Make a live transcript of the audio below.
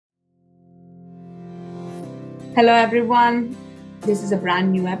Hello, everyone. This is a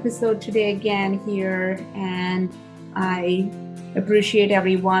brand new episode today again here, and I appreciate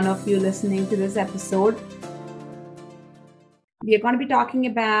every one of you listening to this episode. We are going to be talking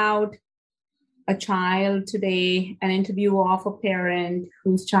about a child today, an interview of a parent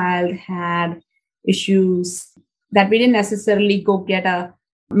whose child had issues that we didn't necessarily go get a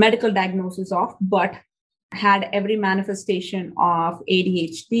medical diagnosis of, but had every manifestation of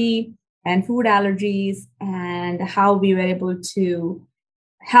ADHD and food allergies, and how we were able to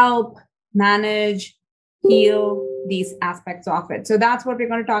help manage, heal these aspects of it. So that's what we're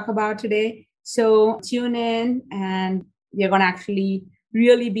going to talk about today. So tune in, and we're going to actually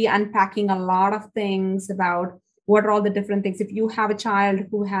really be unpacking a lot of things about what are all the different things. If you have a child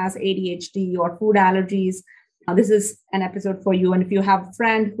who has ADHD or food allergies, this is an episode for you. And if you have a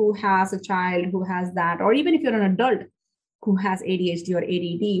friend who has a child who has that, or even if you're an adult who has ADHD or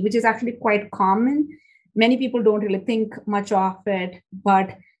ADD, which is actually quite common. Many people don't really think much of it,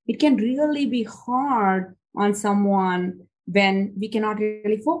 but it can really be hard on someone when we cannot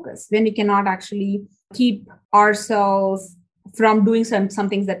really focus, when we cannot actually keep ourselves from doing some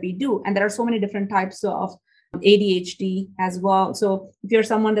things that we do. And there are so many different types of ADHD as well. So if you're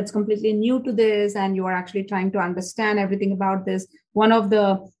someone that's completely new to this and you are actually trying to understand everything about this, one of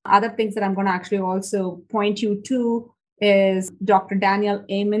the other things that I'm going to actually also point you to is Dr. Daniel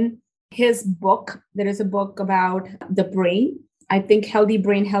Amen. His book, there is a book about the brain. I think Healthy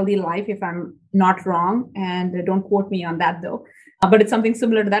Brain, Healthy Life, if I'm not wrong. And don't quote me on that though. But it's something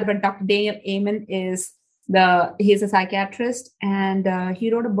similar to that. But Dr. Daniel Amen he's a psychiatrist. And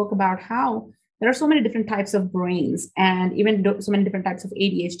he wrote a book about how there are so many different types of brains and even so many different types of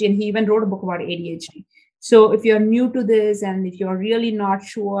ADHD. And he even wrote a book about ADHD. So if you're new to this and if you're really not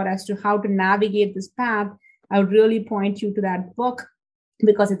sure as to how to navigate this path, I would really point you to that book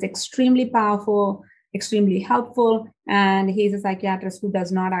because it's extremely powerful, extremely helpful. And he's a psychiatrist who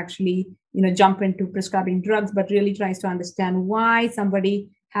does not actually, jump into prescribing drugs, but really tries to understand why somebody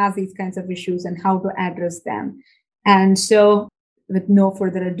has these kinds of issues and how to address them. And so with no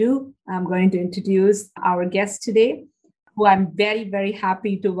further ado, I'm going to introduce our guest today, who I'm very, very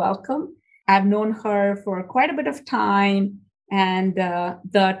happy to welcome. I've known her for quite a bit of time. And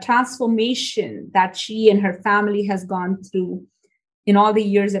the transformation that she and her family has gone through in all the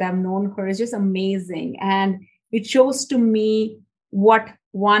years that I've known her is just amazing. And it shows to me what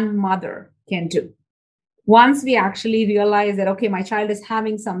one mother can do. Once we actually realize that, okay, my child is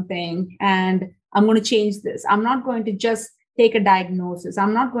having something and I'm going to change this. I'm not going to just take a diagnosis.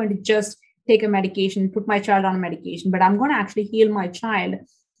 I'm not going to just take a medication, put my child on a medication, but I'm going to actually heal my child.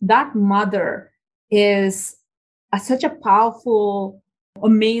 That mother is such a powerful,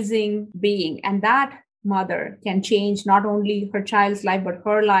 amazing being. And that mother can change not only her child's life, but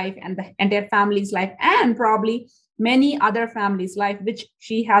her life and the entire family's life, and probably many other families' life, which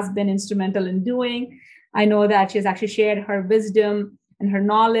she has been instrumental in doing. I know that she's actually shared her wisdom and her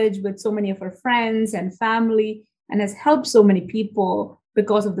knowledge with so many of her friends and family and has helped so many people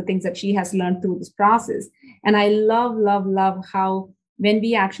because of the things that she has learned through this process. And I love, love, love how when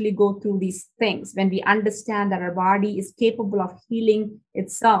we actually go through these things, when we understand that our body is capable of healing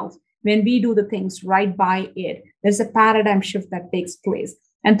itself, when we do the things right by it, there's a paradigm shift that takes place.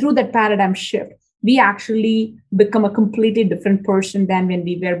 And through that paradigm shift, we actually become a completely different person than when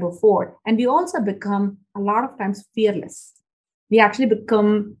we were before. And we also become a lot of times fearless. We actually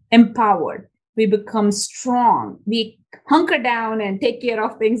become empowered. We become strong. We hunker down and take care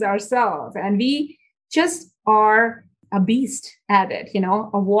of things ourselves. And we just are a beast at it,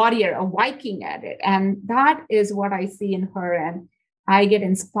 a warrior, a Viking at it. And that is what I see in her. And I get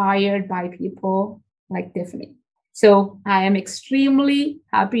inspired by people like Tiffany. So I am extremely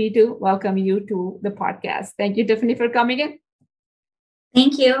happy to welcome you to the podcast. Thank you, Tiffany, for coming in.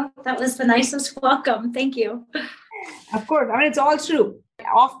 Thank you. That was the nicest welcome. Thank you. Of course. I mean, it's all true. I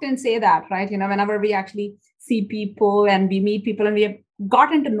often say that, right? Whenever we actually see people and we meet people and we have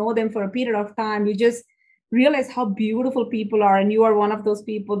gotten to know them for a period of time, you just realize how beautiful people are. And you are one of those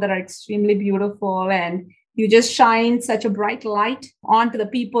people that are extremely beautiful. And you just shine such a bright light onto the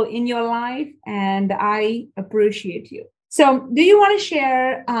people in your life. And I appreciate you. So do you want to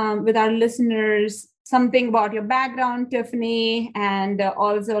share with our listeners something about your background, Tiffany, and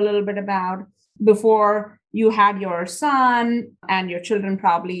also a little bit about before you had your son and your children,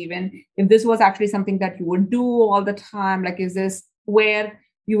 probably even if this was actually something that you would do all the time? Like, is this where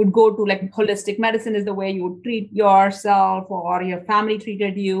you would go to, like holistic medicine is the way you would treat yourself or your family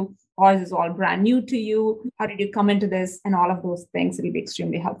treated you? Or is this all brand new to you? How did you come into this? And all of those things will be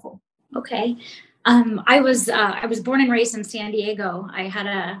extremely helpful. Okay. I was born and raised in San Diego. I had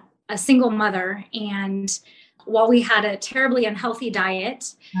a single mother, and while we had a terribly unhealthy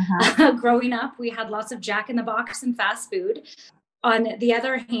diet Uh-huh. growing up, we had lots of Jack in the Box and fast food. On the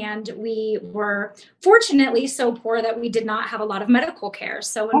other hand, we were fortunately so poor that we did not have a lot of medical care.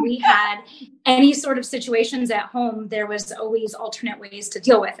 So when we had any sort of situations at home, there was always alternate ways to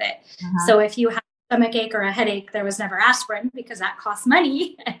deal with it. Uh-huh. So if you had a stomach ache or a headache, there was never aspirin because that costs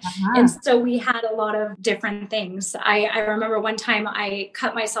money. Uh-huh. And so we had a lot of different things. I remember one time I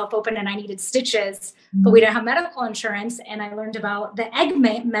cut myself open and I needed stitches, but we didn't have medical insurance. And I learned about the egg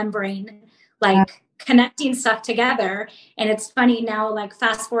membrane, like connecting stuff together. And it's funny now, like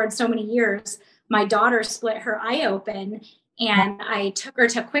fast forward so many years, my daughter split her eye open and I took her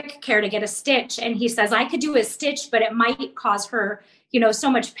to Quick Care to get a stitch. And he says, I could do a stitch, but it might cause her,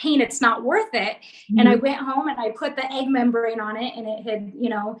 so much pain. It's not worth it. Mm-hmm. And I went home and I put the egg membrane on it and it had,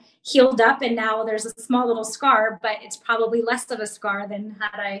 healed up. And now there's a small little scar, but it's probably less of a scar than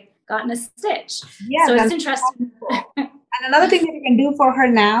had I gotten a stitch. Yeah, so it's interesting. And another thing that you can do for her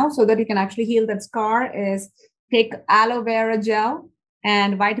now so that you can actually heal that scar is take aloe vera gel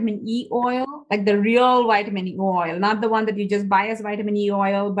and vitamin E oil, like the real vitamin E oil, not the one that you just buy as vitamin E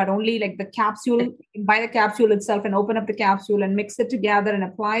oil, but only like the capsule. You can buy the capsule itself and open up the capsule and mix it together and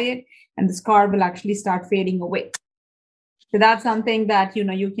apply it, and the scar will actually start fading away. So that's something that,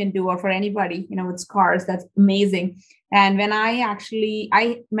 you can do, or for anybody, with scars, that's amazing. And when I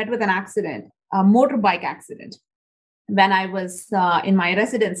met with an accident, a motorbike accident, when I was in my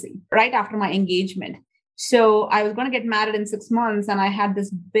residency, right after my engagement. So I was going to get married in 6 months and I had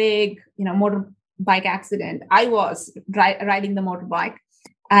this big, motorbike accident. I was riding the motorbike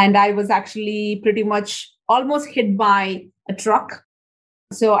and I was actually pretty much almost hit by a truck.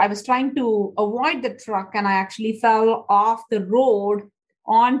 So I was trying to avoid the truck and I actually fell off the road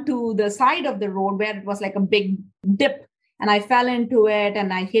onto the side of the road where it was like a big dip. And I fell into it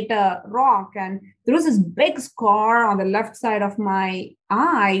and I hit a rock and there was this big scar on the left side of my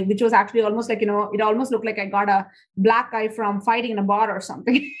eye, which was actually almost like, it almost looked like I got a black eye from fighting in a bar or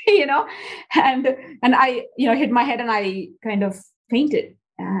something, and I, hit my head and I kind of fainted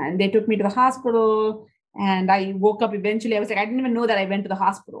and they took me to the hospital and I woke up eventually. I was like, I didn't even know that I went to the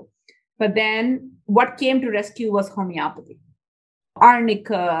hospital. But then what came to rescue was homeopathy.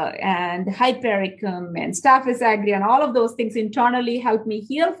 Arnica and hypericum and Staphylos aureus and all of those things internally helped me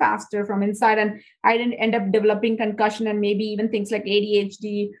heal faster from inside. And I didn't end up developing concussion and maybe even things like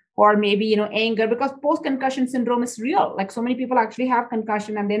ADHD or maybe, anger, because post-concussion syndrome is real. Like so many people actually have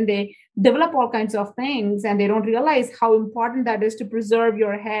concussion and then they develop all kinds of things and they don't realize how important that is to preserve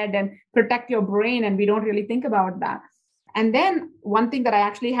your head and protect your brain. And we don't really think about that. And then one thing that I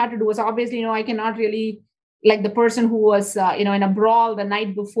actually had to do was obviously, I cannot really, like the person who was, in a brawl the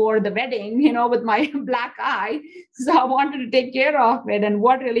night before the wedding, with my black eye. So I wanted to take care of it. And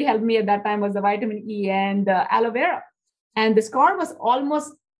what really helped me at that time was the vitamin E and aloe vera. And the scar was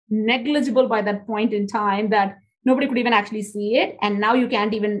almost negligible by that point in time that nobody could even actually see it. And now you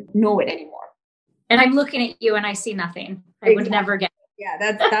can't even know it anymore. And I'm looking at you and I see nothing. I would never get it. Yeah,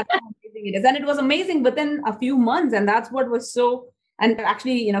 that's how amazing it is. And it was amazing within a few months. And that's what was so... And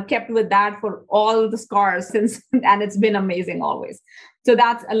actually, kept with that for all the scars since, and it's been amazing always. So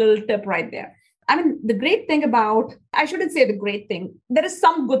that's a little tip right there. I mean, the great thing about, I shouldn't say the great thing, there is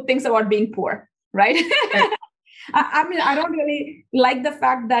some good things about being poor, right? I mean, I don't really like the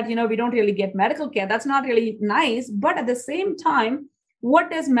fact that, we don't really get medical care. That's not really nice. But at the same time,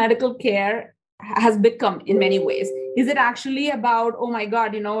 what is medical care has become in many ways? Is it actually about, oh my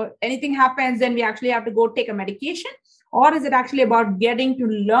God, anything happens, then we actually have to go take a medication? Or is it actually about getting to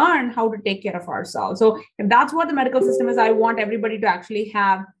learn how to take care of ourselves? So if that's what the medical system is, I want everybody to actually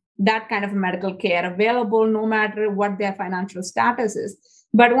have that kind of medical care available, no matter what their financial status is.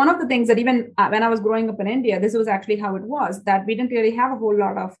 But one of the things that even when I was growing up in India, this was actually how it was, that we didn't really have a whole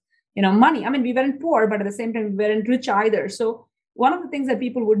lot of, money. I mean, we weren't poor, but at the same time, we weren't rich either. So one of the things that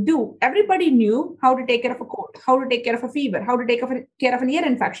people would do, everybody knew how to take care of a cold, how to take care of a fever, how to take care of an ear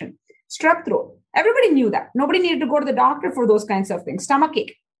infection, strep throat. Everybody knew that. Nobody needed to go to the doctor for those kinds of things. Stomach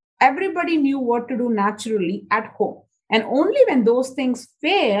ache. Everybody knew what to do naturally at home. And only when those things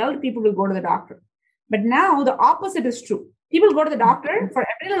failed, people will go to the doctor. But now the opposite is true. People go to the doctor for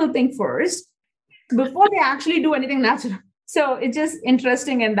every little thing first before they actually do anything natural. So it's just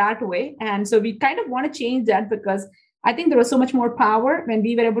interesting in that way. And so we kind of want to change that because I think there was so much more power when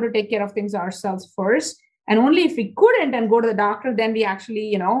we were able to take care of things ourselves first. And only if we couldn't and go to the doctor, then we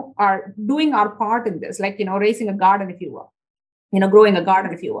actually, are doing our part in this, like, raising a garden, if you will, growing a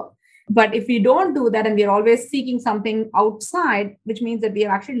garden, if you will. But if we don't do that and we're always seeking something outside, which means that we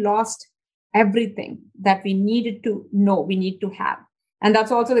have actually lost everything that we needed to know, we need to have. And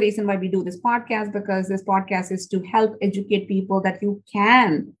that's also the reason why we do this podcast, because this podcast is to help educate people that you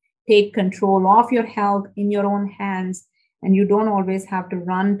can take control of your health in your own hands. And you don't always have to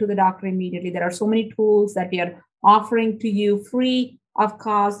run to the doctor immediately. There are so many tools that we are offering to you free of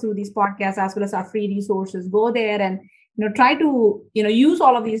cost through these podcasts, as well as our free resources. Go there and try to use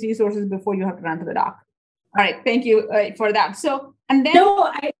all of these resources before you have to run to the doctor. All right, thank you for that. So, and then go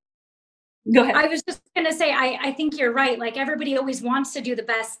ahead. I was just going to say, I think you're right. Like, everybody always wants to do the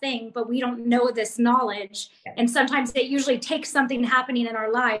best thing, but we don't know this knowledge. Yeah. And sometimes it usually takes something happening in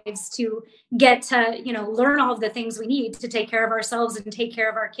our lives to get to, learn all of the things we need to take care of ourselves and take care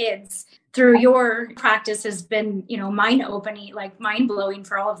of our kids. Through your practice has been, mind-opening, like mind-blowing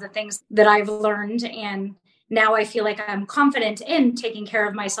for all of the things that I've learned. And now I feel like I'm confident in taking care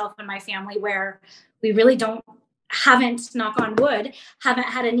of myself and my family, where we really haven't, knock on wood, haven't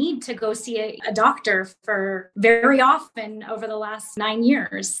had a need to go see a doctor for very often over the last 9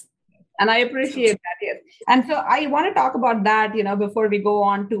 years. And I appreciate that. Yes. And so I want to talk about that, before we go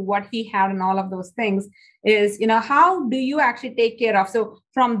on to what he had and all of those things is, how do you actually take care of? So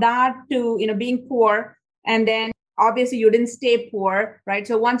from that to, being poor, and then obviously you didn't stay poor, right?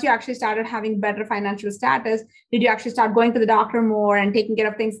 So once you actually started having better financial status, did you actually start going to the doctor more and taking care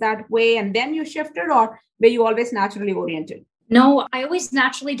of things that way? And then you shifted, or were you always naturally oriented? No, I always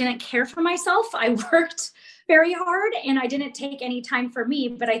naturally didn't care for myself. I worked very hard and I didn't take any time for me.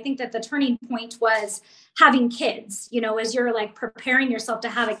 But I think that the turning point was having kids. As you're like preparing yourself to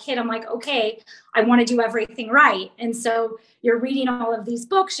have a kid, I'm like, okay, I want to do everything right. And so you're reading all of these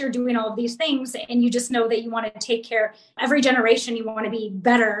books, you're doing all of these things, and you just know that you want to take care. Every generation, you want to be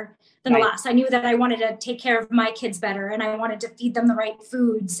better than the last. I knew that I wanted to take care of my kids better, and I wanted to feed them the right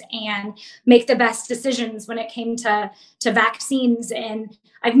foods and make the best decisions when it came to vaccines. And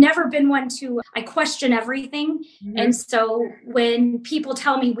I've never been one I question everything. Mm-hmm. And so when people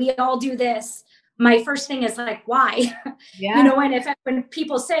tell me we all do this, my first thing is like, why? Yeah. And when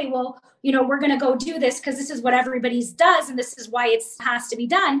people say, well, we're going to go do this because this is what everybody's does and this is why it has to be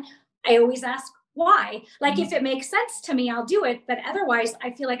done, I always ask, why? Like, if it makes sense to me, I'll do it. But otherwise,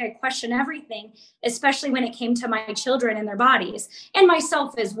 I feel like I question everything, especially when it came to my children and their bodies and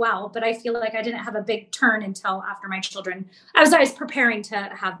myself as well. But I feel like I didn't have a big turn until after my children. I was preparing to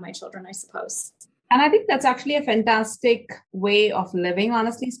have my children, I suppose. And I think that's actually a fantastic way of living,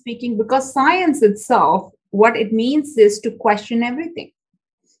 honestly speaking, because science itself, what it means is to question everything.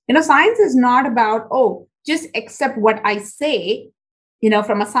 Science is not about, just accept what I say,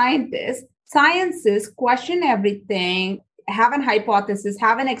 from a scientist. Science is question everything, have an hypothesis,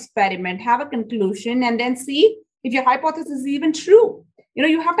 have an experiment, have a conclusion, and then see if your hypothesis is even true.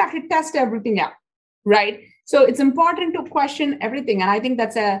 You have to actually test everything out, right? So it's important to question everything. And I think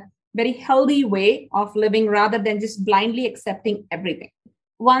that's a very healthy way of living rather than just blindly accepting everything.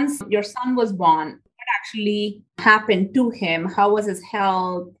 Once your son was born, what actually happened to him? How was his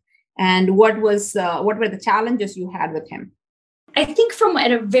health? And what were the challenges you had with him? I think from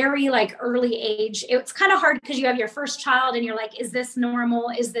at a very early age, it's kind of hard because you have your first child and you're like, is this normal?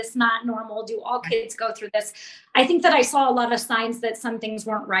 Is this not normal? Do all kids go through this? I think that I saw a lot of signs that some things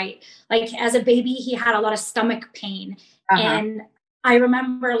weren't right. Like, as a baby, he had a lot of stomach pain. Uh-huh. And I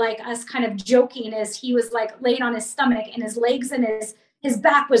remember us kind of joking as he was laying on his stomach and his legs and his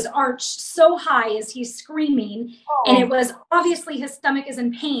back was arched so high as he's screaming. Oh. And it was obviously his stomach is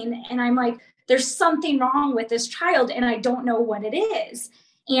in pain. And I'm like, there's something wrong with this child and I don't know what it is.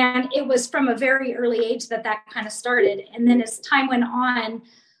 And it was from a very early age that kind of started. And then as time went on,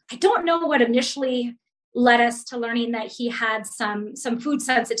 I don't know what initially led us to learning that he had some food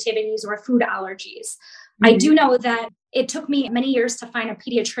sensitivities or food allergies. Mm-hmm. I do know that it took me many years to find a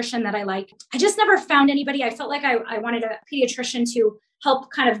pediatrician that I liked. I just never found anybody. I felt like I wanted a pediatrician to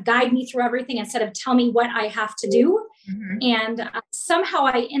help kind of guide me through everything instead of tell me what I have to do. Mm-hmm. And somehow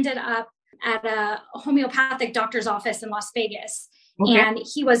I ended up at a homeopathic doctor's office in Las Vegas. Okay. And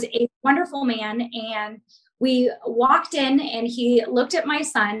he was a wonderful man. And we walked in and he looked at my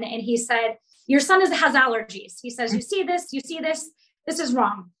son and he said, your son has allergies. He says, you see this, this is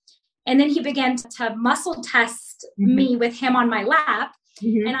wrong. And then he began to muscle test mm-hmm. me with him on my lap.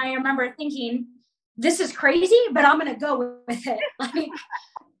 Mm-hmm. And I remember thinking, this is crazy, but I'm going to go with it.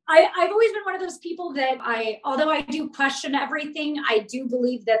 I've always been one of those people that although I do question everything, I do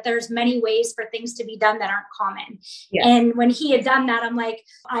believe that there's many ways for things to be done that aren't common. Yes. And when he had done that, I'm like,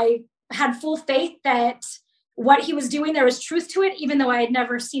 I had full faith that what he was doing, there was truth to it, even though I had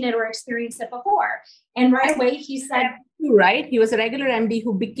never seen it or experienced it before. And right away he said, right? He was a regular MD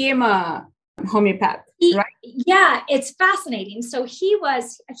who became a homeopath, right? Yeah, it's fascinating. So he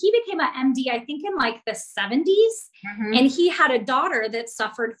became an MD, I think in like the 70s, and he had a daughter that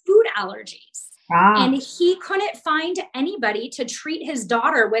suffered food allergies. And he couldn't find anybody to treat his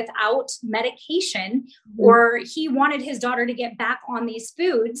daughter without medication, or he wanted his daughter to get back on these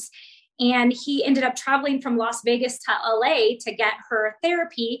foods. And he ended up traveling from Las Vegas to LA to get her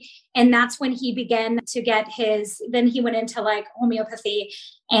therapy. And that's when he began to get then he went into like homeopathy.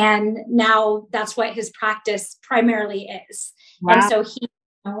 And now that's what his practice primarily is. Wow. And so he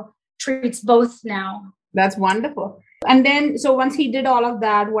treats both now. That's wonderful. And then, so once he did all of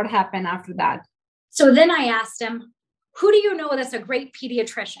that, what happened after that? So then I asked him, who do you know that's a great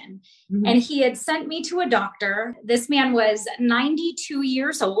pediatrician? And he had sent me to a doctor. This man was 92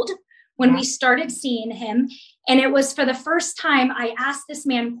 years old when we started seeing him. And it was for the first time I asked this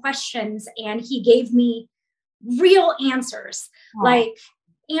man questions and he gave me real answers, like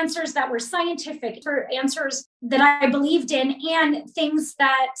answers that were scientific, for answers that I believed in, and things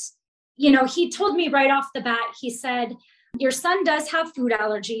that, he told me right off the bat. He said, your son does have food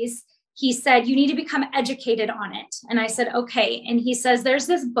allergies. He said, you need to become educated on it. And I said, okay. And he says, there's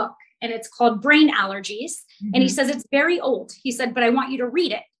this book and it's called Brain Allergies. And he says, it's very old. He said, but I want you to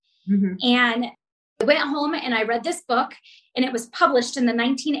read it. And I went home and I read this book, and it was published in the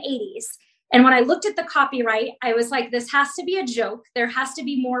 1980s. And when I looked at the copyright, I was like, this has to be a joke. There has to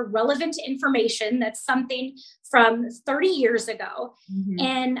be more relevant information. That's something from 30 years ago.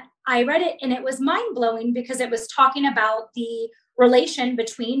 And I read it and it was mind blowing because it was talking about the relation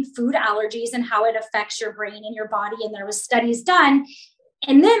between food allergies and how it affects your brain and your body. And there was studies done.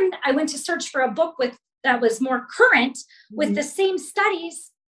 And then I went to search for a book that was more current with the same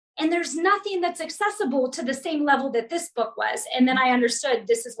studies. And there's nothing that's accessible to the same level that this book was. And then I understood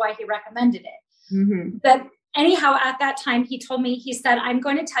this is why he recommended it. But anyhow, at that time, he told me, he said, I'm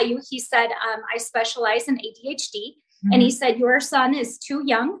going to tell you, he said, I specialize in ADHD. And he said, your son is too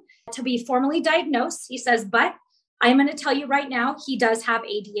young to be formally diagnosed. He says, but I'm going to tell you right now, he does have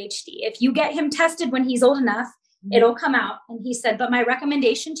ADHD. If you get him tested when he's old enough, it'll come out. And he said, but my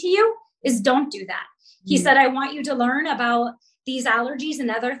recommendation to you is don't do that. He said, I want you to learn about these allergies and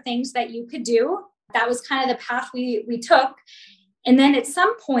other things that you could do. That was kind of the path we took. And then at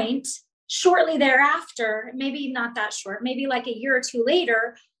some point, shortly thereafter, maybe not that short, maybe like a year or two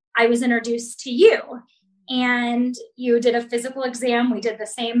later, I was introduced to you. And you did a physical exam. We did the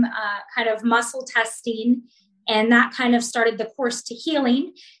same kind of muscle testing. And that kind of started the course to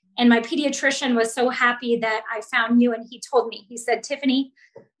healing. And my pediatrician was so happy that I found you. And he told me, he said, Tiffany,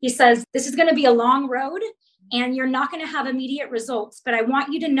 he says, this is going to be a long road and you're not going to have immediate results. But I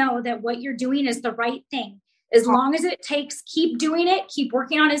want you to know that what you're doing is the right thing. As long as it takes, keep doing it, keep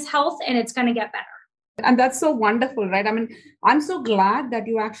working on his health, and it's going to get better. And that's so wonderful, right? I mean, I'm so glad that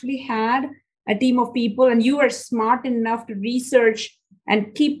you actually had a team of people and you were smart enough to research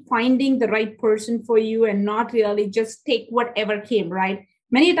and keep finding the right person for you and not really just take whatever came, right?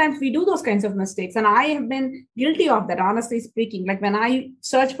 Many times we do those kinds of mistakes. And I have been guilty of that, honestly speaking. Like when I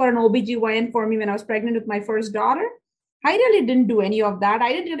searched for an OBGYN for me when I was pregnant with my first daughter, I really didn't do any of that.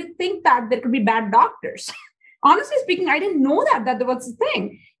 I didn't really think that there could be bad doctors. Honestly speaking, I didn't know that there was a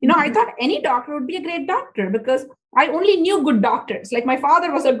thing. I thought any doctor would be a great doctor because I only knew good doctors. Like my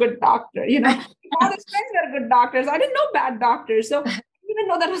father was a good doctor. My father's friends were good doctors. I didn't know bad doctors. So I didn't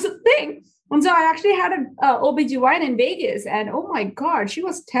know that was a thing. And so I actually had an OBGYN in Vegas and oh my God, she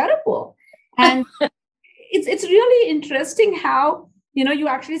was terrible. And it's really interesting how, you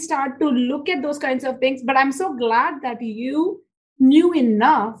actually start to look at those kinds of things. But I'm so glad that you knew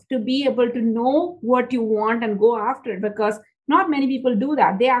enough to be able to know what you want and go after it, because not many people do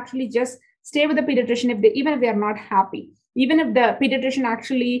that. They actually just stay with the pediatrician even if they are not happy, even if the pediatrician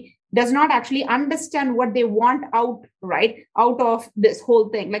actually does not actually understand what they want out of this whole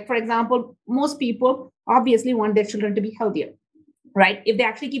thing. Like, for example, most people obviously want their children to be healthier, right? If they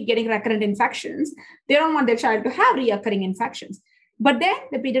actually keep getting recurrent infections, they don't want their child to have recurring infections. But then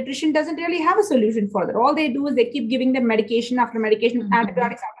the pediatrician doesn't really have a solution for that. All they do is they keep giving them medication after medication,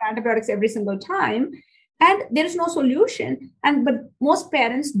 antibiotics after antibiotics every single time. And there is no solution. But most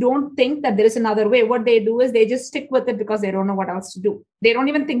parents don't think that there is another way. What they do is they just stick with it because they don't know what else to do. They don't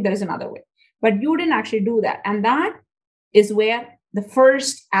even think there is another way. But you didn't actually do that. And that is where the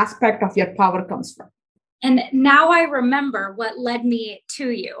first aspect of your power comes from. And now I remember what led me to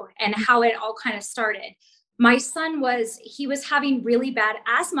you and how it all kind of started. My son was having really bad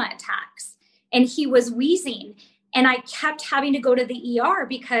asthma attacks and he was wheezing. And I kept having to go to the ER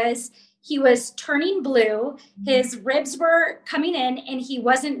because he was turning blue, his ribs were coming in, and he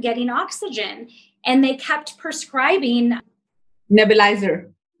wasn't getting oxygen. And they kept prescribing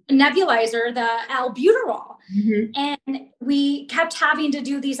nebulizer. nebulizer, the albuterol. And we kept having to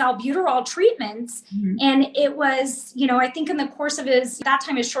do these albuterol treatments. And it was, I think in the course of his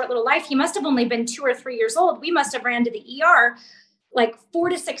short little life, he must have only been 2 or 3 years old. We must have ran to the ER like 4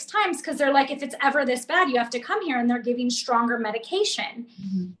 to 6 times, because they're like, if it's ever this bad, you have to come here, and they're giving stronger medication.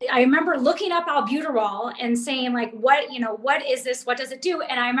 I remember looking up albuterol and saying like, what is this? What does it do?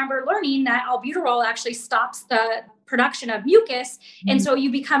 And I remember learning that albuterol actually stops the production of mucus. And so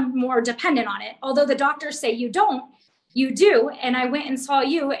you become more dependent on it. Although the doctors say you don't, you do. And I went and saw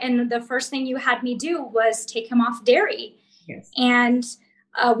you, and the first thing you had me do was take him off dairy. Yes. And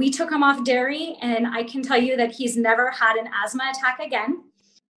we took him off dairy, and I can tell you that he's never had an asthma attack again.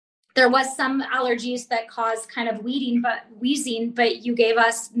 There was some allergies that caused kind of wheezing, but you gave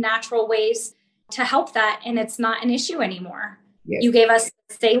us natural ways to help that, and it's not an issue anymore. Yes. You gave us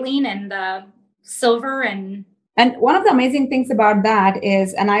saline and the silver and one of the amazing things about that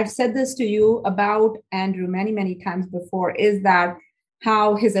is, and I've said this to you about Andrew many, many times before, is that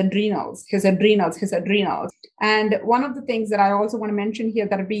how his adrenals. And one of the things that I also want to mention here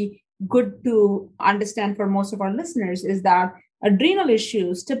that would be good to understand for most of our listeners is that adrenal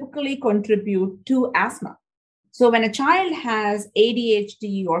issues typically contribute to asthma. So when a child has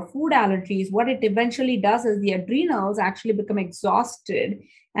ADHD or food allergies, what it eventually does is the adrenals actually become exhausted.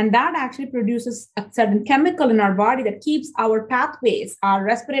 And that actually produces a certain chemical in our body that keeps our pathways, our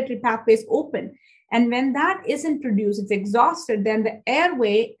respiratory pathways open. And when that isn't produced, it's exhausted, then the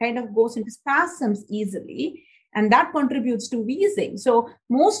airway kind of goes into spasms easily. And that contributes to wheezing. So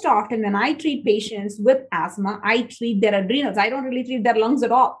most often when I treat patients with asthma, I treat their adrenals. I don't really treat their lungs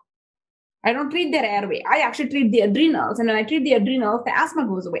at all. I don't treat their airway. I actually treat the adrenals. And when I treat the adrenals, the asthma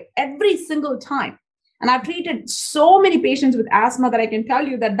goes away every single time. And I've treated so many patients with asthma that I can tell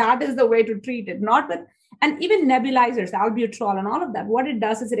you that that is the way to treat it. And even nebulizers, albuterol and all of that, what it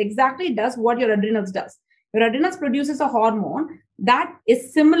does is it exactly does what your adrenals does. Your adrenals produces a hormone that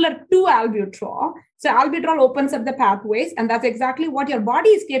is similar to albuterol. So albuterol opens up the pathways, and that's exactly what your body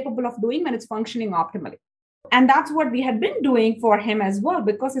is capable of doing when it's functioning optimally. And that's what we had been doing for him as well,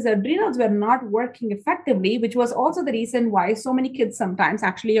 because his adrenals were not working effectively, which was also the reason why so many kids sometimes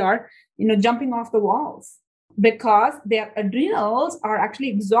actually are, jumping off the walls, because their adrenals are actually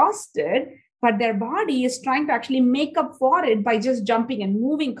exhausted, but their body is trying to actually make up for it by just jumping and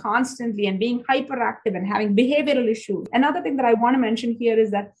moving constantly and being hyperactive and having behavioral issues. Another thing that I want to mention here is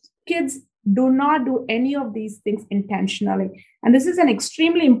that kids do not do any of these things intentionally. And this is an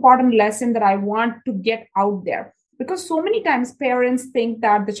extremely important lesson that I want to get out there, because so many times parents think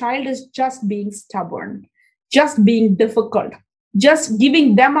that the child is just being stubborn, just being difficult, just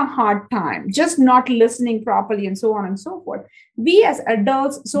giving them a hard time, just not listening properly, and so on and so forth. We as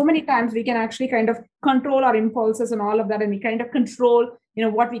adults, so many times we can actually kind of control our impulses and all of that. And we kind of control,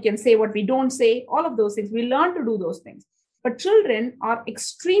 what we can say, what we don't say, all of those things. We learn to do those things. But children are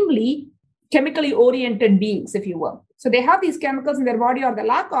extremely chemically oriented beings, if you will. So they have these chemicals in their body, or the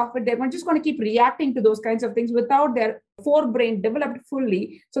lack of it. They're just going to keep reacting to those kinds of things without their forebrain developed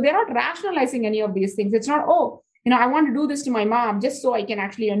fully. So they're not rationalizing any of these things. It's not, I want to do this to my mom just so I can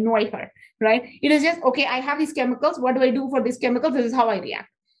actually annoy her, right? It is just, okay, I have these chemicals. What do I do for these chemicals? This is how I react.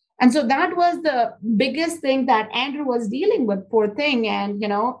 And so that was the biggest thing that Andrew was dealing with, poor thing. And,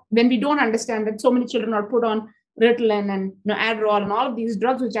 when we don't understand that so many children are put on Ritalin and Adderall and all of these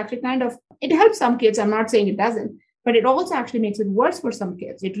drugs, which actually it helps some kids. I'm not saying it doesn't, but it also actually makes it worse for some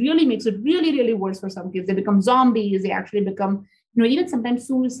kids. It really makes it really, really worse for some kids. They become zombies. They actually become, even sometimes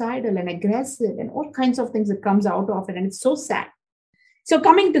suicidal and aggressive and all kinds of things that comes out of it. And it's so sad. So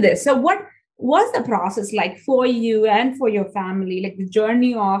coming to this, so what was the process like for you and for your family, like the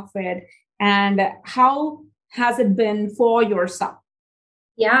journey of it, and how has it been for yourself?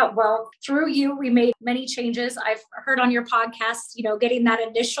 Yeah, well, through you, we made many changes. I've heard on your podcast, getting that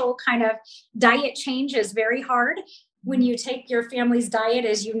initial kind of diet change is very hard. When you take your family's diet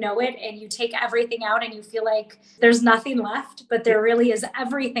as you know it, and you take everything out and you feel like there's nothing left, but there really is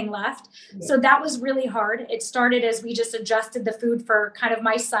everything left. Yeah. So that was really hard. It started as we just adjusted the food for kind of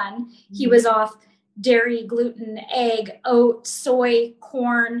my son. Mm-hmm. He was off dairy, gluten, egg, oat, soy,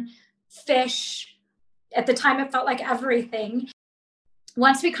 corn, fish. At the time, it felt like everything.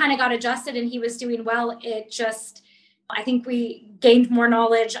 Once we kind of got adjusted and he was doing well, I think we gained more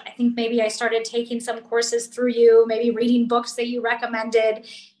knowledge. I think maybe I started taking some courses through you, maybe reading books that you recommended.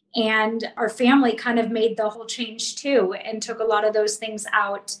 And our family kind of made the whole change too, and took a lot of those things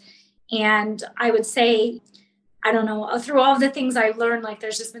out. And I would say, I don't know, through all the things I learned,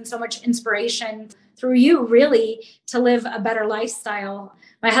 there's just been so much inspiration through you really to live a better lifestyle.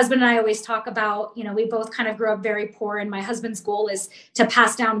 my husband and I always talk about, we both kind of grew up very poor, and my husband's goal is to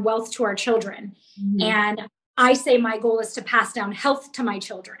pass down wealth to our children. Mm-hmm. And I say my goal is to pass down health to my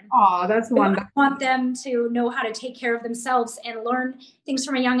children. Oh, that's wonderful. I want them to know how to take care of themselves and learn things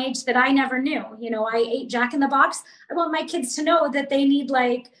from a young age that I never knew. I ate Jack in the Box. I want my kids to know that they need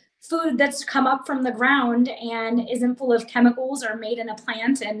food that's come up from the ground and isn't full of chemicals or made in a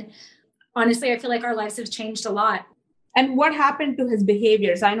plant. And honestly, I feel like our lives have changed a lot. And what happened to his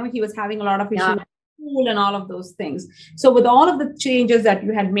behaviors? I know he was having a lot of issues with school and all of those things. So with all of the changes that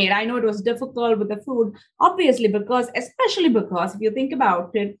you had made, I know it was difficult with the food, obviously, especially because if you think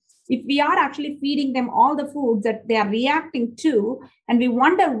about it, if we are actually feeding them all the foods that they are reacting to, and we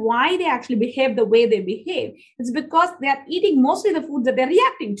wonder why they actually behave the way they behave, it's because they are eating mostly the foods that they're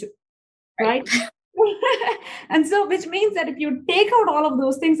reacting to, right? And so, which means that if you take out all of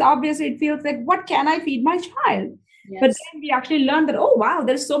those things, obviously it feels like, what can I feed my child? Yes. But then we actually learned that, oh, wow,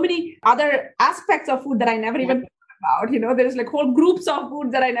 there's so many other aspects of food that I never even thought about. There's whole groups of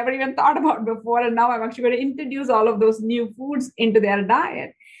foods that I never even thought about before. And now I'm actually going to introduce all of those new foods into their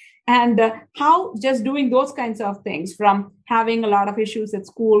diet. And how just doing those kinds of things, from having a lot of issues at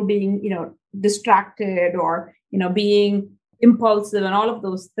school, being, distracted or, being impulsive and all of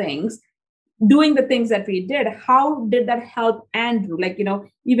those things, doing the things that we did, how did that help Andrew?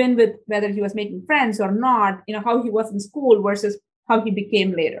 Even with whether he was making friends or not, how he was in school versus how he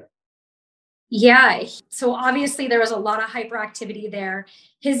became later. Yeah. So obviously there was a lot of hyperactivity there.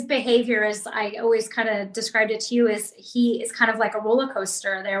 His behavior, as I always kind of described it to you, is he is kind of like a roller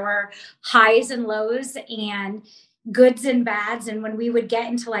coaster. There were highs and lows and goods and bads. And when we would get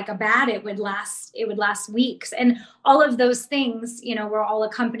into a bad, it would last weeks. And all of those things, were all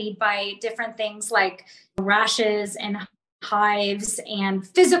accompanied by different things like rashes and hives and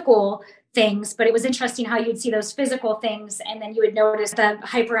physical things. But it was interesting how you'd see those physical things, and then you would notice that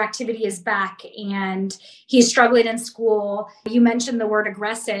hyperactivity is back and he's struggling in school. You mentioned the word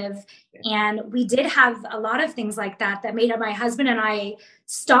aggressive, and we did have a lot of things like that made my husband and I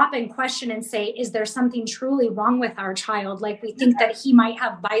stop and question and say, is there something truly wrong with our child? We think that he might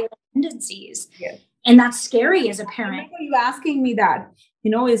have violent tendencies. Yes. And that's scary as a parent. I remember you asking me that,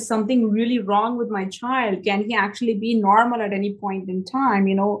 is something really wrong with my child? Can he actually be normal at any point in time?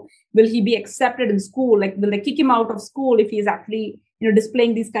 Will he be accepted in school? Will they kick him out of school if he's actually,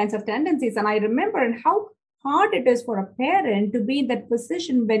 displaying these kinds of tendencies? And I remember how hard it is for a parent to be in that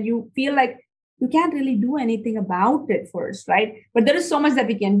position when you feel like you can't really do anything about it first, right? But there is so much that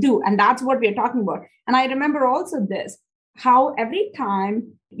we can do. And that's what we're talking about. And I remember also how every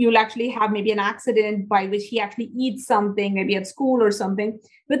time you'll actually have maybe an accident by which he actually eats something, maybe at school or something,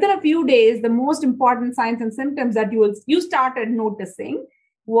 within a few days, the most important signs and symptoms that you started noticing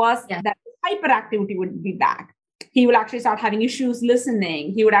was that hyperactivity would be back. He will actually start having issues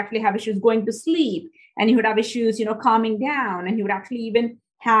listening. He would actually have issues going to sleep, and he would have issues, calming down, and he would actually even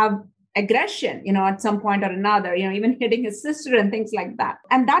have aggression, at some point or another, even hitting his sister and things like that.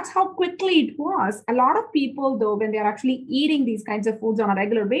 And that's how quickly it was. A lot of people, though, when they're actually eating these kinds of foods on a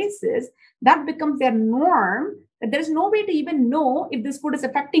regular basis, that becomes their norm, that there's no way to even know if this food is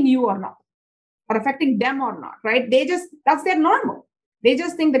affecting you or not, or affecting them or not, right? That's their normal. They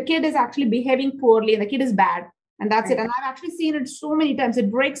just think the kid is actually behaving poorly and the kid is bad. And that's it. And I've actually seen it so many times. It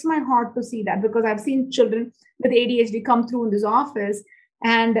breaks my heart to see that, because I've seen children with ADHD come through in this office,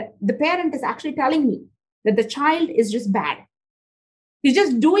 and the parent is actually telling me that the child is just bad. He's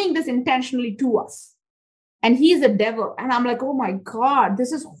just doing this intentionally to us. And he's a devil. And I'm like, oh my God,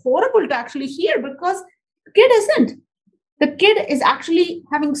 this is horrible to actually hear, because the kid isn't. The kid is actually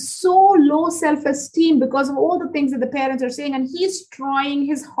having so low self-esteem because of all the things that the parents are saying. And he's trying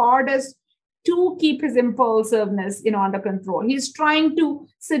his hardest to keep his impulsiveness, under control. He's trying to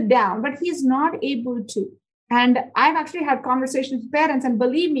sit down, but he's not able to. And I've actually had conversations with parents, and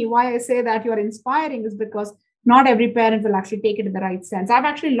believe me, why I say that you're inspiring is because not every parent will actually take it in the right sense. I've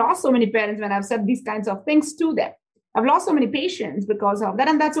actually lost so many parents when I've said these kinds of things to them. I've lost so many patients because of that,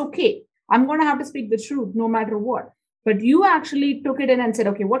 and that's okay. I'm going to have to speak the truth no matter what. But you actually took it in and said,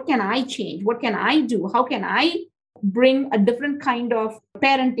 okay, what can I change? What can I do? How can I bring a different kind of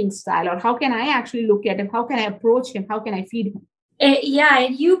parenting style? Or how can I actually look at him? How can I approach him? How can I feed him?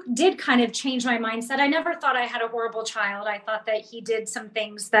 And you did kind of change my mindset. I never thought I had a horrible child. I thought that he did some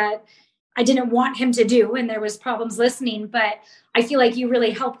things that I didn't want him to do, and there was problems listening. But I feel like you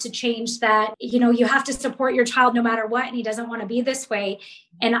really helped to change that. You have to support your child no matter what, and he doesn't want to be this way.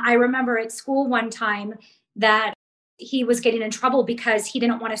 And I remember at school one time that he was getting in trouble because he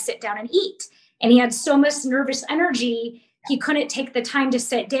didn't want to sit down and eat. And he had so much nervous energy, he couldn't take the time to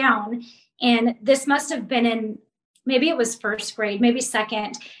sit down. And this must have been in maybe it was first grade, maybe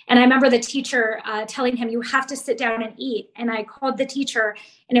second. And I remember the teacher telling him, you have to sit down and eat. And I called the teacher,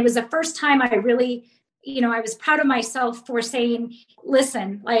 and it was the first time I really, I was proud of myself for saying,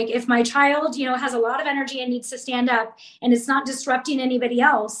 listen, like if my child, has a lot of energy and needs to stand up and it's not disrupting anybody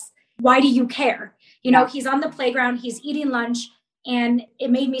else, why do you care? He's on the playground, he's eating lunch. And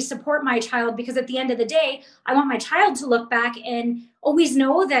it made me support my child, because at the end of the day, I want my child to look back and always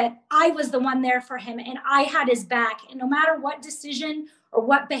know that I was the one there for him and I had his back. And no matter what decision or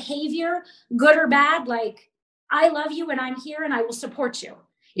what behavior, good or bad, like I love you and I'm here and I will support you.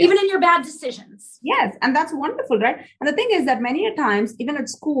 Yes. Even in your bad decisions. Yes. And that's wonderful, right? And the thing is that many a times, even at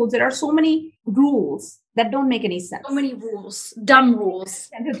schools, there are so many rules that don't make any sense. So many rules, dumb rules.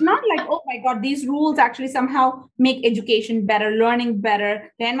 And it's not like, oh my God, these rules actually somehow make education better, learning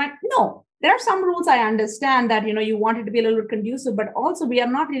better. No, there are some rules I understand that, you want it to be a little bit conducive, but also we are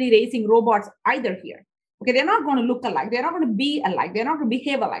not really raising robots either here. Okay, they're not going to look alike. They're not going to be alike. They're not going to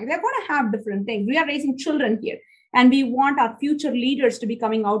behave alike. They're going to have different things. We are raising children here. And we want our future leaders to be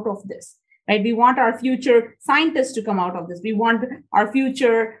coming out of this, right? We want our future scientists to come out of this. We want our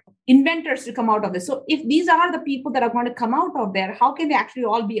future inventors to come out of this. So if these are the people that are going to come out of there, how can they actually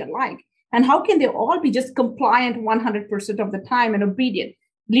all be alike? And how can they all be just compliant 100% of the time and obedient?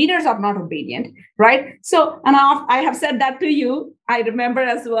 Leaders are not obedient, right? So, and I have said that to you. I remember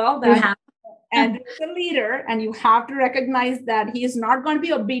as well that and it's a leader, and you have to recognize that he is not going to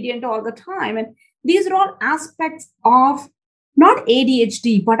be obedient all the time. And these are all aspects of not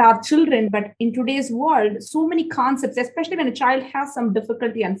ADHD, but our children. But in today's world, so many concepts, especially when a child has some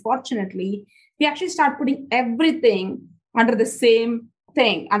difficulty, unfortunately, we actually start putting everything under the same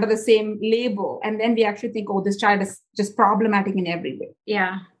thing, under the same label. And then we actually think, oh, this child is just problematic in every way.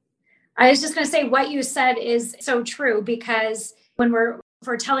 Yeah. I was just going to say what you said is so true, because when we're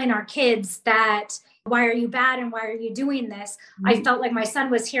telling our kids that, why are you bad and why are you doing this? Mm-hmm. I felt like my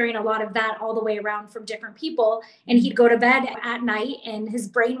son was hearing a lot of that all the way around from different people. And he'd go to bed at night and his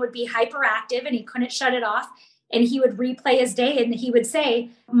brain would be hyperactive and he couldn't shut it off. And he would replay his day and he would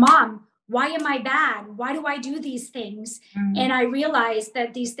say, Mom, why am I bad? Why do I do these things? Mm-hmm. And I realized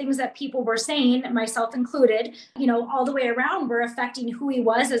that these things that people were saying, myself included, all the way around, were affecting who he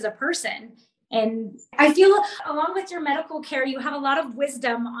was as a person. And I feel along with your medical care, you have a lot of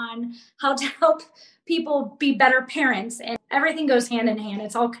wisdom on how to help people be better parents, and everything goes hand in hand.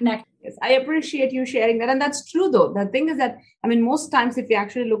 It's all connected. Yes, I appreciate you sharing that. And that's true, though. The thing is that, most times if you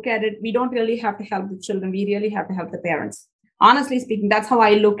actually look at it, we don't really have to help the children. We really have to help the parents. Honestly speaking, that's how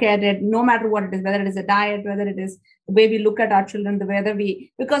I look at it, no matter what it is, whether it is a diet, whether it is the way we look at our children,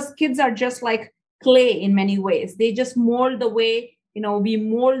 because kids are just like clay in many ways. They just mold the way we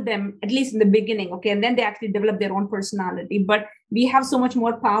mold them, at least in the beginning, okay? And then they actually develop their own personality. But we have so much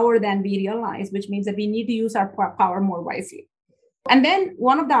more power than we realize, which means that we need to use our power more wisely. And then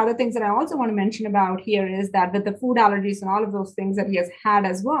one of the other things that I also want to mention about here is that with the food allergies and all of those things that he has had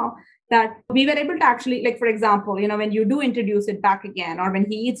as well, that we were able to actually, like, for example, when you do introduce it back again, or when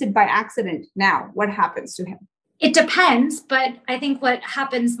he eats it by accident, now what happens to him? It depends. But I think what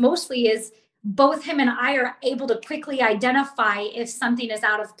happens mostly is both him and I are able to quickly identify if something is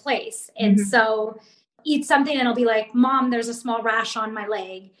out of place. And so eat something and it'll be like, Mom, there's a small rash on my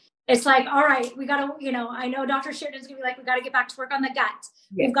leg. It's like, all right, we got to, I know Dr. Sheridan's going to be like, we got to get back to work on the gut.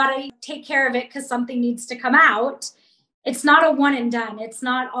 Yeah. We've got to take care of it because something needs to come out. It's not a one and done. It's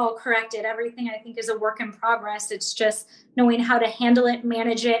not all corrected. Everything I think is a work in progress. It's just knowing how to handle it,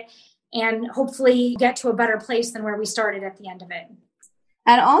 manage it, and hopefully get to a better place than where we started at the end of it.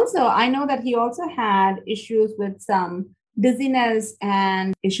 And also, I know that he also had issues with some dizziness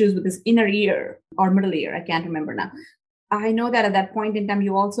and issues with his inner ear or middle ear. I can't remember now. I know that at that point in time,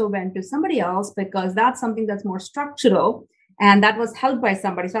 you also went to somebody else because that's something that's more structural and that was helped by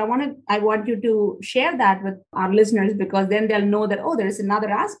somebody. So I want you to share that with our listeners, because then they'll know that, oh, there is another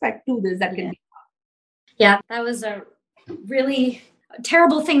aspect to this that can be. Yeah, that was a really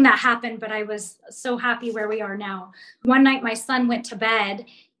terrible thing that happened, but I was so happy where we are now. One night my son went to bed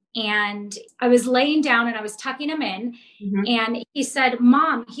and I was laying down and I was tucking him in and he said,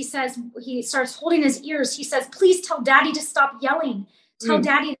 Mom, he starts holding his ears. He says, please tell Daddy to stop yelling. Tell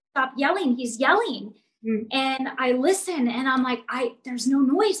Daddy to stop yelling. He's yelling. And I listen and I'm like, there's no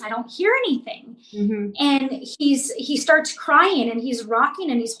noise. I don't hear anything. And he starts crying and he's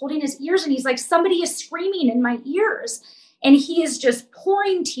rocking and he's holding his ears and he's like, somebody is screaming in my ears. And he is just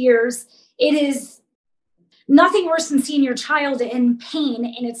pouring tears. It is nothing worse than seeing your child in pain.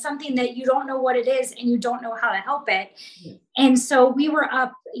 And it's something that you don't know what it is and you don't know how to help it. Yeah. And so we were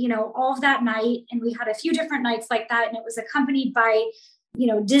up, all of that night, and we had a few different nights like that. And it was accompanied by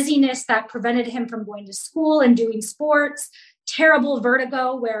dizziness that prevented him from going to school and doing sports, terrible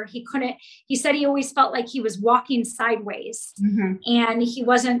vertigo where he said he always felt like he was walking sideways and he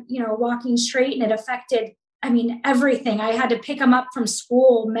wasn't, walking straight, and it affected, everything. I had to pick him up from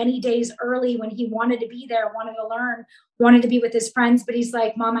school many days early when he wanted to be there, wanted to learn, wanted to be with his friends, but he's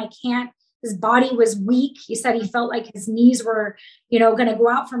like, Mom, I can't. His body was weak. He said he felt like his knees were, going to go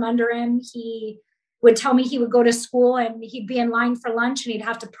out from under him. He would tell me he would go to school and he'd be in line for lunch and he'd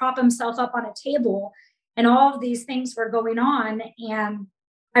have to prop himself up on a table. And all of these things were going on. And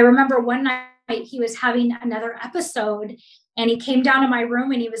I remember one night he was having another episode and he came down to my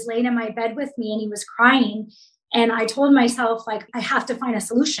room and he was laying in my bed with me and he was crying. And I told myself, like, I have to find a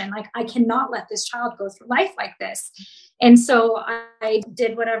solution. Like, I cannot let this child go through life like this. And so I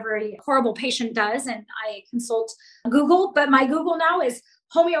did what every horrible patient does, and I consult Google. But my Google now is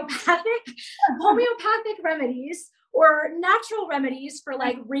homeopathic remedies or natural remedies for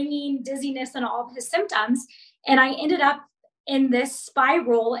like ringing, dizziness, and all of his symptoms. And I ended up in this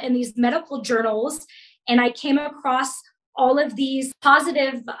spiral in these medical journals, and I came across all of these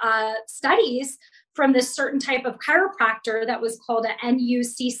positive studies from this certain type of chiropractor that was called a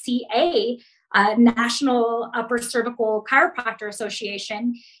NUCCA, National Upper Cervical Chiropractor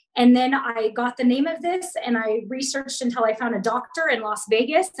Association. And then I got the name of this and I researched until I found a doctor in Las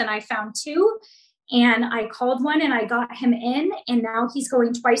Vegas, and I found two. And I called one and I got him in, and now he's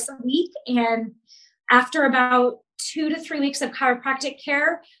going twice a week. And after about 2 to 3 weeks of chiropractic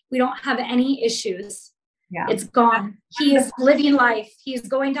care, we don't have any issues. Yeah. It's gone. He is living life. He's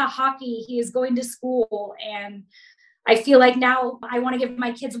going to hockey. He is going to school. And I feel like now I want to give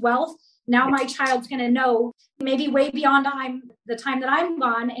my kids wealth. Now my child's going to know maybe way beyond the time that I'm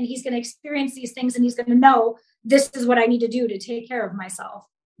gone, and he's going to experience these things, and he's going to know this is what I need to do to take care of myself.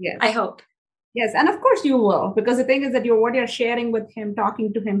 Yes. I hope. Yes. And of course you will, because the thing is that what you're sharing with him,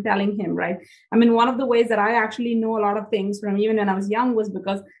 talking to him, telling him, right? One of the ways that I actually know a lot of things from even when I was young was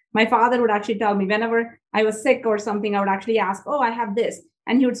because my father would actually tell me whenever I was sick or something, I would actually ask, oh, I have this.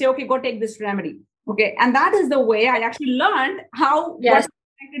 And he would say, okay, go take this remedy. Okay. And that is the way I actually learned how what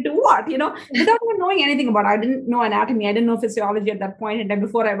connected to what, without even knowing anything about it. I didn't know anatomy. I didn't know physiology at that point in time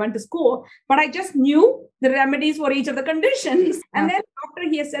before I went to school, but I just knew the remedies for each of the conditions. And then after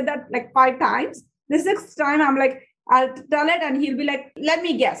he has said that like 5 times, the 6th time I'm like, I'll tell it and he'll be like, let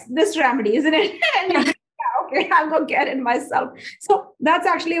me guess, this remedy, isn't it? And he'll be like, okay, I'll go get it myself. So that's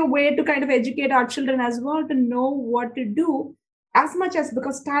actually a way to kind of educate our children as well, to know what to do, as much as,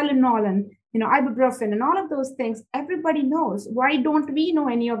 because Tylenol and ibuprofen and all of those things, everybody knows. Why don't we know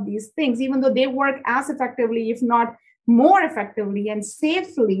any of these things, even though they work as effectively, if not more effectively and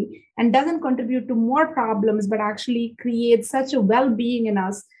safely, and doesn't contribute to more problems, but actually create such a well-being in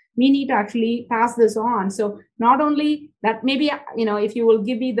us? We need to actually pass this on. So not only that, maybe, if you will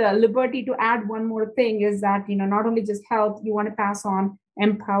give me the liberty to add one more thing, is that, not only just health, you want to pass on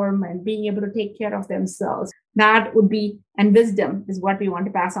empowerment, being able to take care of themselves. That would be, and wisdom is what we want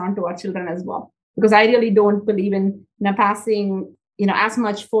to pass on to our children as well. Because I really don't believe in passing, as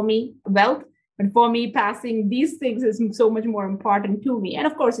much for me wealth, but for me, passing these things is so much more important to me. And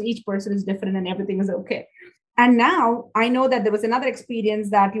of course, each person is different and everything is okay. And now I know that there was another experience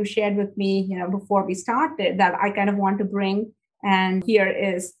that you shared with me, before we started, that I kind of want to bring. And here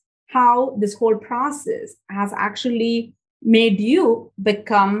is how this whole process has actually made you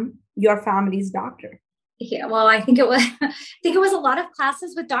become your family's doctor. Yeah, well, I think it was a lot of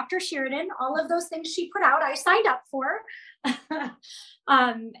classes with Dr. Sheridan. All of those things she put out, I signed up for.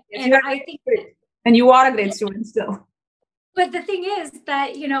 And you are a great student still. But the thing is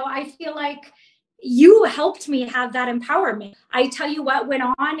that, I feel like you helped me have that empowerment. I tell you what went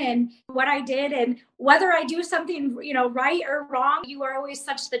on and what I did, and whether I do something, right or wrong, you are always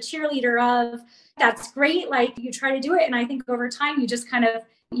such the cheerleader of, that's great. Like, you try to do it. And I think over time, you just kind of,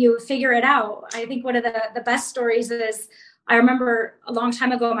 you figure it out. I think one of the best stories is, I remember a long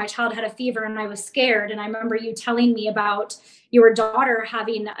time ago, my child had a fever and I was scared. And I remember you telling me about your daughter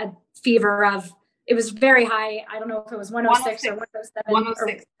having a fever of, it was very high. I don't know if it was 106 or 107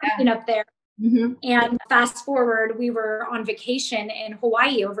 or something up there. Mm-hmm. And fast forward, we were on vacation in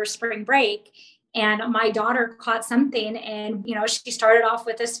Hawaii over spring break, and my daughter caught something, and, she started off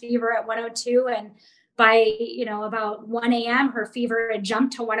with this fever at 102, and by, about 1 a.m., her fever had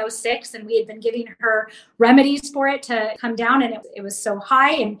jumped to 106, and we had been giving her remedies for it to come down, and it was so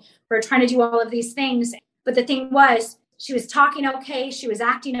high, and we were trying to do all of these things. But the thing was, she was talking okay, she was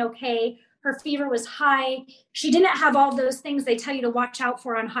acting okay. Her fever was high. She didn't have all those things they tell you to watch out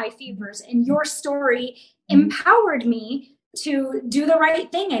for on high fevers. And your story empowered me to do the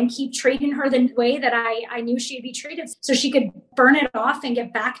right thing and keep treating her the way that I knew she'd be treated, so she could burn it off and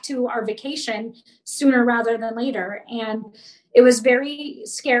get back to our vacation sooner rather than later. And it was very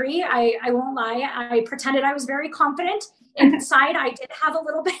scary. I won't lie. I pretended I was very confident. Inside, I did have a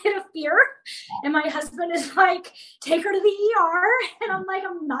little bit of fear. And my husband is like, take her to the ER. And I'm like,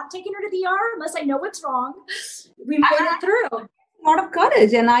 I'm not taking her to the ER unless I know what's wrong. We made it through. A lot of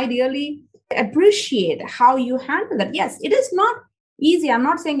courage. And I really appreciate how you handle that. Yes, it is not easy. I'm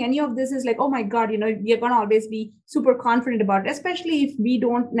not saying any of this is like, oh my God, you're going to always be super confident about it, especially if we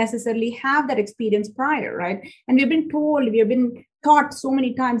don't necessarily have that experience prior, right? And we've been taught so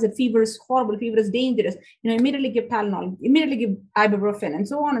many times that fever is horrible, fever is dangerous, immediately give Tylenol, immediately give ibuprofen, and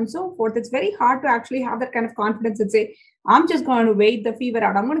so on and so forth. It's very hard to actually have that kind of confidence and say, I'm just going to wait the fever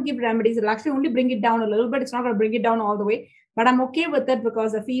out. I'm going to give remedies. It'll actually only bring it down a little bit. It's not going to bring it down all the way, but I'm okay with it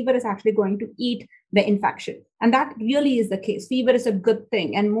because the fever is actually going to eat the infection. And that really is the case. Fever is a good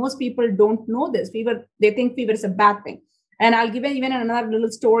thing. And most people don't know this. They think fever is a bad thing. And I'll give even another little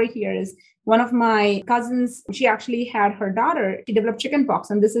story here is one of my cousins, she actually had her daughter, she developed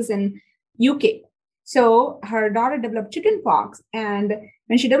chickenpox, and this is in UK. So her daughter developed chickenpox. And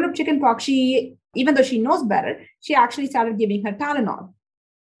when she developed chickenpox, even though she knows better, she actually started giving her Tylenol.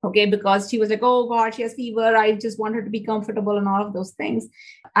 Okay, because she was like, oh God, she has fever. I just want her to be comfortable and all of those things.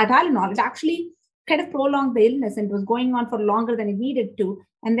 Tylenol, it actually kind of prolonged the illness and it was going on for longer than it needed to.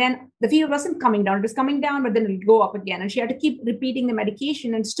 And then the fever wasn't coming down. It was coming down, but then it would go up again. And she had to keep repeating the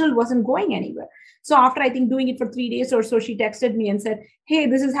medication and still wasn't going anywhere. So after, I think, doing it for 3 days or so, she texted me and said, hey,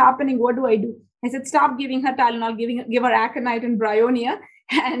 this is happening. What do I do? I said, stop giving her Tylenol, give her aconite and bryonia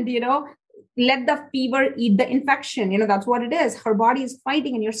and, let the fever eat the infection. That's what it is. Her body is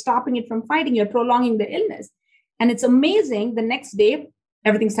fighting and you're stopping it from fighting. You're prolonging the illness. And it's amazing. The next day,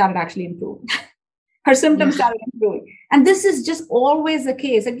 everything started actually improving. Her symptoms started improving. And this is just always the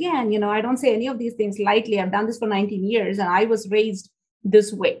case. Again, I don't say any of these things lightly. I've done this for 19 years and I was raised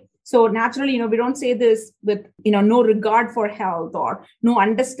this way. So naturally, we don't say this with, no regard for health or no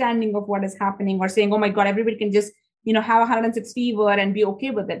understanding of what is happening or saying, oh my God, everybody can just, have 106 fever and be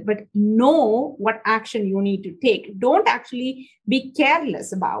okay with it. But know what action you need to take. Don't actually be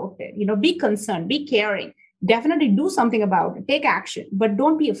careless about it. Be concerned, be caring. Definitely do something about it. Take action, but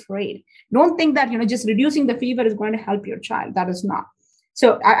don't be afraid. Don't think that, just reducing the fever is going to help your child. That is not.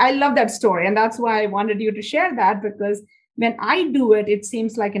 So I love that story. And that's why I wanted you to share that, because when I do it, it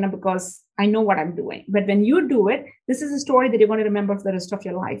seems like, because I know what I'm doing. But when you do it, this is a story that you're going to remember for the rest of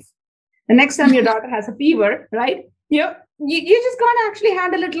your life. The next time your daughter has a fever, right? You're just going to actually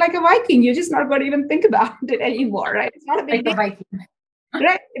handle it like a Viking. You're just not going to even think about it anymore, right? It's not a big deal. Viking.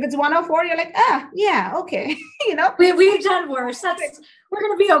 Right? If it's 104, you're like, yeah, okay. We've done worse. We're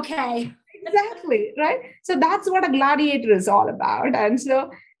going to be okay. Exactly. Right. So that's what a gladiator is all about.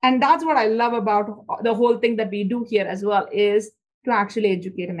 And that's what I love about the whole thing that we do here as well, is to actually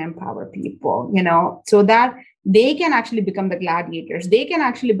educate and empower people, so that they can actually become the gladiators. They can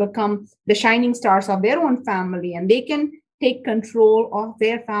actually become the shining stars of their own family, and they can take control of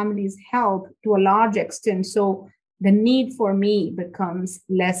their family's health to a large extent. So the need for me becomes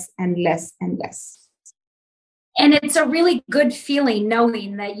less and less and less. And it's a really good feeling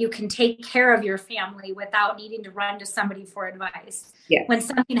knowing that you can take care of your family without needing to run to somebody for advice. Yes. When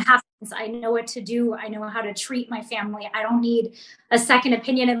something happens, I know what to do. I know how to treat my family. I don't need a second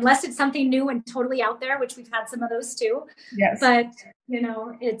opinion unless it's something new and totally out there, which we've had some of those too. Yes. But,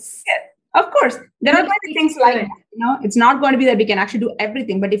 it's... Yes. Of course, there are going to be things like, it's not going to be that we can actually do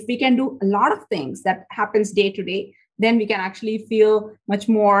everything. But if we can do a lot of things that happens day to day, then we can actually feel much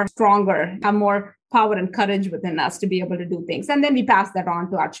more stronger, have more power and courage within us to be able to do things. And then we pass that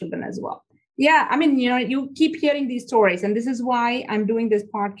on to our children as well. Yeah, I mean, you keep hearing these stories, and this is why I'm doing this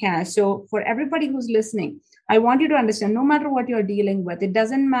podcast. So for everybody who's listening, I want you to understand, no matter what you're dealing with, it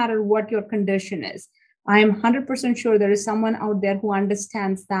doesn't matter what your condition is. I am 100% sure there is someone out there who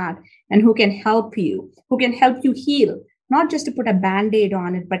understands that and who can help you heal, not just to put a Band-Aid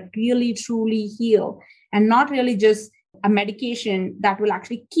on it, but really, truly heal, and not really just a medication that will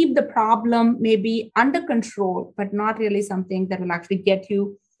actually keep the problem maybe under control, but not really something that will actually get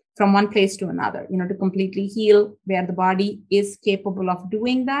you from one place to another, to completely heal, where the body is capable of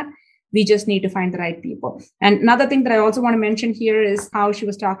doing that. We just need to find the right people. And another thing that I also want to mention here is how she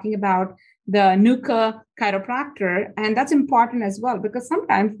was talking about the NUCA chiropractor. And that's important as well, because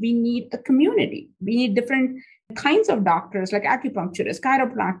sometimes we need a community. We need different kinds of doctors, like acupuncturists,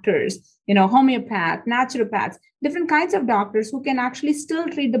 chiropractors, homeopath, naturopaths, different kinds of doctors who can actually still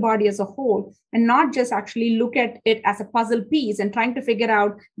treat the body as a whole and not just actually look at it as a puzzle piece and trying to figure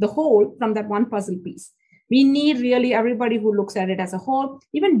out the whole from that one puzzle piece. We need really everybody who looks at it as a whole,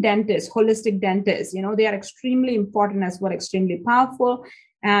 even dentists, holistic dentists, they are extremely important as well, extremely powerful.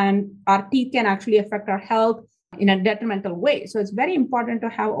 And our teeth can actually affect our health in a detrimental way. So it's very important to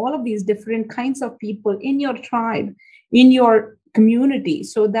have all of these different kinds of people in your tribe, in your community,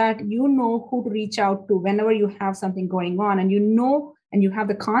 so that you know who to reach out to whenever you have something going on, and and you have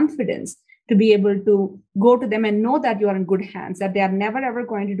the confidence to be able to go to them and know that you are in good hands, that they are never ever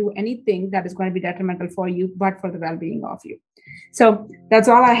going to do anything that is going to be detrimental for you, but for the well-being of you. So that's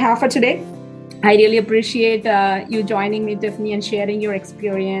all I have for today. I really appreciate you joining me, Tiffany, and sharing your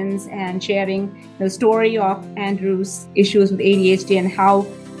experience and sharing the story of Andrew's issues with ADHD and how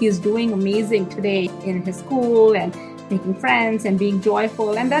he's doing amazing today in his school and making friends and being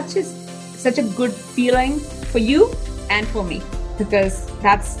joyful. And that's just such a good feeling for you and for me, because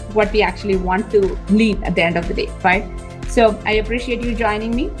that's what we actually want to lead at the end of the day, right? So I appreciate you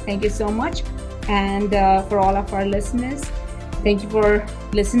joining me. Thank you so much. And for all of our listeners, thank you for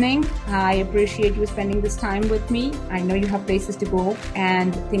listening. I appreciate you spending this time with me. I know you have places to go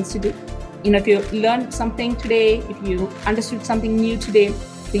and things to do. If you learned something today, if you understood something new today,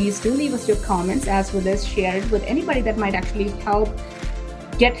 please do leave us your comments, as well as share it with anybody that might actually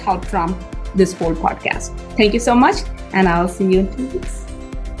get help from this whole podcast. Thank you so much, and I'll see you in 2 weeks.